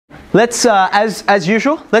Let's, as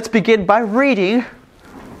usual, let's begin by reading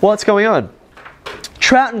what's going on.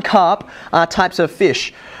 Trout and carp are types of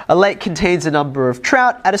fish. A lake contains a number of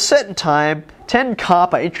trout. At a certain time, 10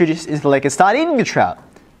 carp are introduced into the lake and start eating the trout.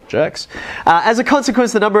 Jerks. As a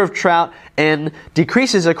consequence, the number of trout n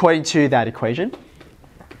decreases according to that equation,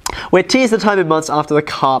 where t is the time in months after the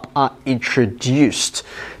carp are introduced.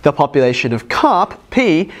 The population of carp,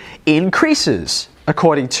 p, increases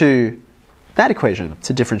according to that equation. It's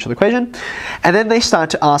a differential equation. And then they start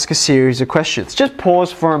to ask a series of questions. Just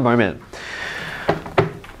pause for a moment.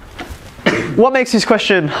 What makes this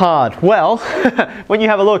question hard? Well, when you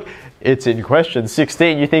have a look, it's in question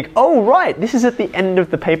 16. You think, oh, right, this is at the end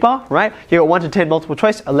of the paper, right? You got 1 to 10 multiple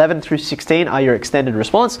choice, 11 through 16 are your extended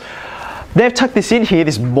response. They've tucked this in here,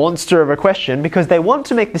 this monster of a question, because they want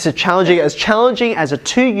to make this as challenging as a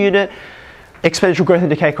 2-unit exponential growth and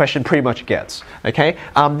decay question pretty much gets. Okay,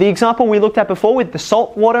 the example we looked at before with the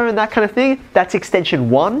salt water and that kind of thing, that's extension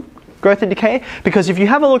 1. Growth and decay, because if you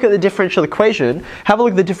have a look at the differential equation, have a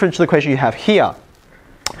look at the differential equation you have here.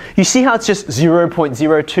 You see how it's just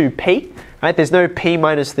 0.02p, right? There's no p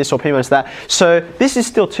minus this or p minus that. So this is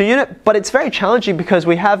still 2-unit, but it's very challenging because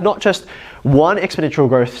we have not just one exponential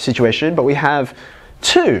growth situation, but we have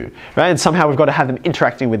 2, right? And somehow we've got to have them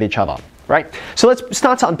interacting with each other, right? So let's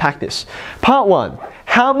start to unpack this. Part 1.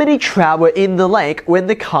 How many trout were in the lake when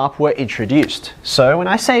the carp were introduced? So when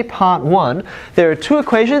I say part 1, there are 2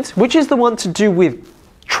 equations. Which is the one to do with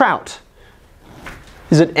trout?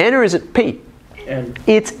 Is it n or is it p? N.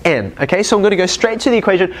 It's n. Okay, so I'm going to go straight to the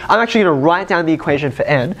equation. I'm actually going to write down the equation for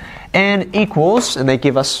n. N equals, and they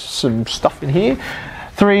give us some stuff in here,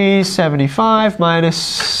 375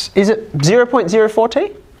 minus, is it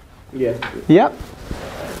 0.04t? Yeah. Yep.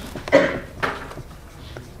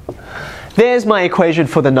 There's my equation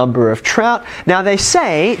for the number of trout. Now they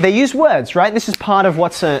use words, right? This is part of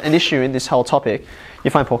what's an issue in this whole topic.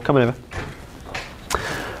 You're fine, Paul, come on over.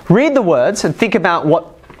 Read the words and think about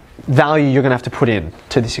what value you're going to have to put in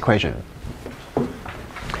to this equation.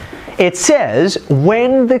 It says,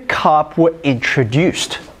 when the carp were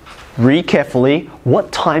introduced. Read carefully,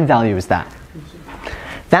 what time value is that?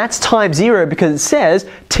 That's time 0 because it says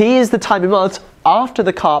t is the time in months after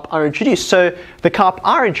the carp are introduced. So the carp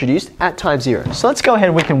are introduced at time 0. So let's go ahead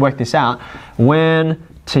and we can work this out. When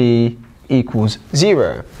t equals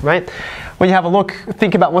 0, right? When you have a look,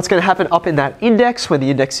 think about what's going to happen up in that index. When the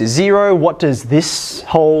index is 0, what does this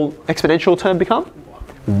whole exponential term become?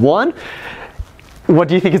 1. What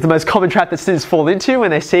do you think is the most common trap that students fall into when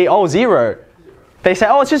they see, oh, 0? They say,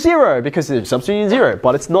 oh, it's just 0 because they're substituting 0,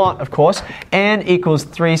 but it's not, of course. N equals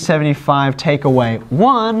 375, take away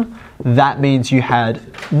 1. That means you had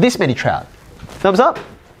this many trout. Thumbs up?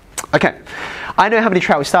 Okay, I know how many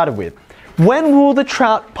trout we started with. When will the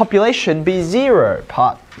trout population be 0?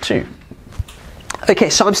 Part 2.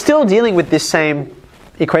 Okay, so I'm still dealing with this same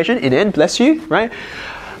equation in n, bless you, right?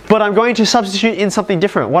 But I'm going to substitute in something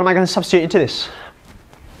different. What am I going to substitute into this?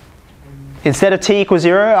 Instead of t equals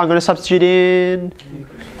 0, I'm going to substitute in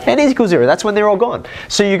n is equal 0. That's when they're all gone.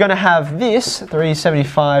 So you're going to have this,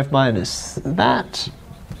 375 minus that.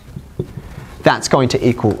 That's going to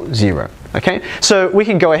equal 0. Okay? So we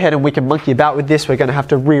can go ahead and we can monkey about with this. We're going to have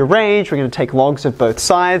to rearrange. We're going to take logs of both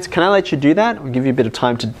sides. Can I let you do that? I'll give you a bit of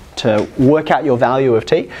time to work out your value of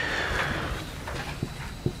t.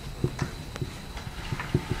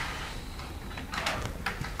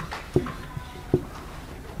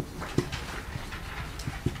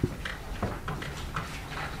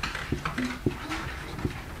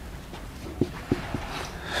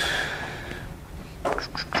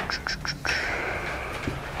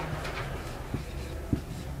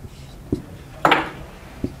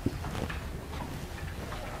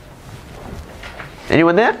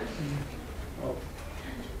 Anyone there? Oh,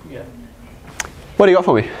 yeah. What do you got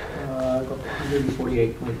for me? I got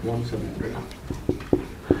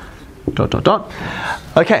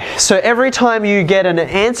 148.173. ... Okay, so every time you get an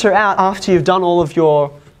answer out after you've done all of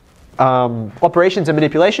your operations and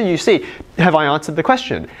manipulation, you see, have I answered the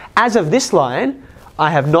question? As of this line, I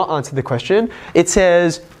have not answered the question. It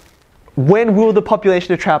says, when will the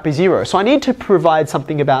population of trout be 0? So I need to provide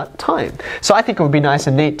something about time. So I think it would be nice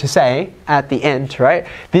and neat to say at the end, right?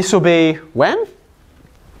 This will be when?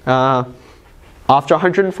 After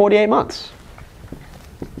 148 months.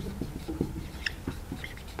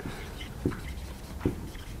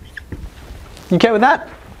 You okay with that?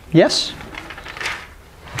 Yes?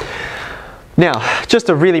 Now, just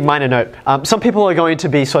a really minor note. Some people are going to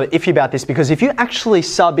be sort of iffy about this because if you actually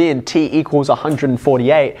sub in t equals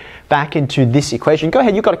 148 back into this equation, go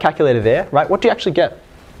ahead, you've got a calculator there, right? What do you actually get?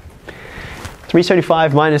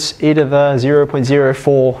 375 minus e to the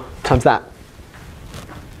 0.04t. times that.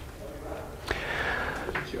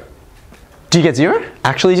 Do you get 0?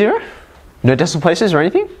 Actually 0? No decimal places or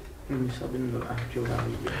anything? When you sub in the actual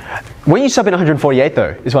value. When you sub in 148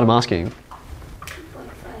 though, is what I'm asking.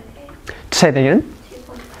 2.58. Say that again.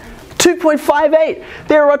 2.58. 2.58!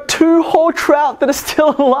 There are 2 whole trout that are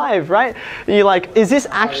still alive, right? And you're like, is this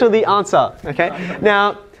actually the answer? Okay.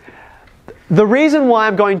 Now, the reason why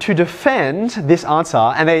I'm going to defend this answer,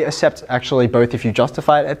 and they accept actually both if you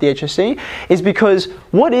justify it at the HSC, is because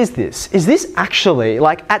what is this? Is this actually,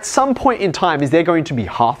 like at some point in time, is there going to be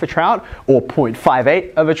half a trout or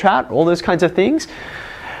 0.58 of a trout, all those kinds of things?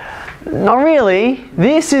 Not really.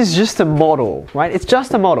 This is just a model, right? It's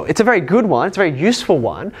just a model. It's a very good one. It's a very useful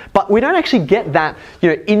one, but we don't actually get that,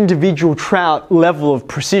 individual trout level of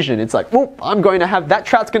precision. It's like, well, I'm going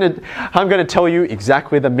to tell you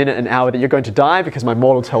exactly the minute and hour that you're going to die because my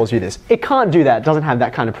model tells you this. It can't do that. It doesn't have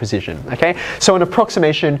that kind of precision, okay? So an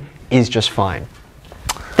approximation is just fine.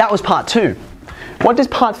 That was part 2. What does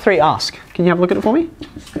part 3 ask? Can you have a look at it for me?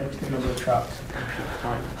 The number of trouts.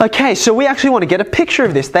 Okay, so we actually want to get a picture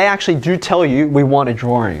of this. They actually do tell you we want a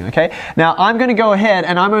drawing, okay? Now, I'm going to go ahead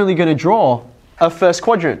and I'm only going to draw a first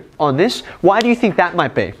quadrant on this. Why do you think that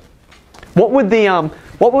might be? What would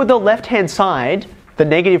the left-hand side, the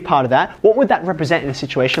negative part of that, what would that represent in a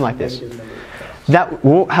situation like this? That,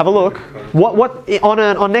 we'll have a look. On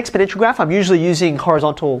an exponential graph, I'm usually using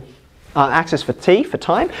horizontal axis for t, for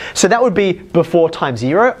time. So that would be before time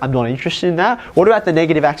 0. I'm not interested in that. What about the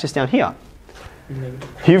negative axis down here?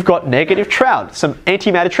 You've got negative trout, some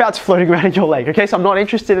antimatter trouts floating around in your lake. Okay, so I'm not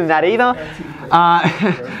interested in that either.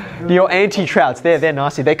 Your anti-trouts, they're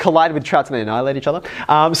nasty. They collide with trouts and they annihilate each other.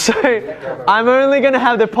 So I'm only going to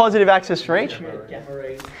have the positive axis for each.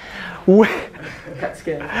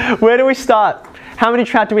 Where do we start? How many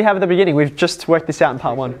trout do we have at the beginning? We've just worked this out in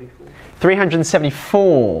part 1.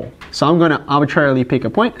 374. So I'm going to arbitrarily pick a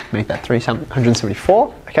point, make that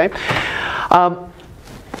 374. Okay.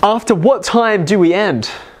 After what time do we end?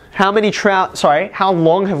 How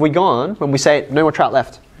long have we gone when we say no more trout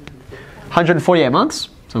left? 148 months.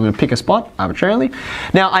 So I'm going to pick a spot arbitrarily.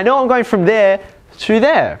 Now I know I'm going from there to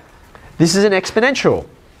there. This is an exponential.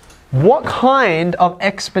 What kind of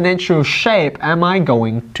exponential shape am I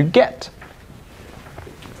going to get?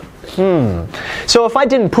 So if I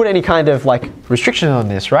didn't put any kind of restriction on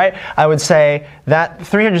this, right, I would say that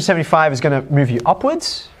 375 is going to move you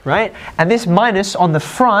upwards, right? And this minus on the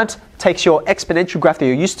front takes your exponential graph that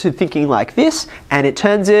you're used to thinking like this, and it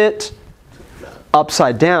turns it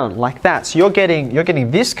upside down like that. So you're getting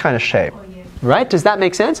this kind of shape, right? Does that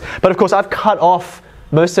make sense? But of course I've cut off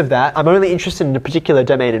most of that. I'm only interested in a particular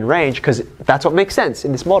domain and range because that's what makes sense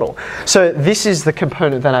in this model. So this is the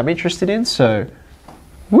component that I'm interested in. So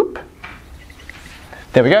whoop.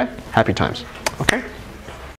 There we go. Happy times. Okay.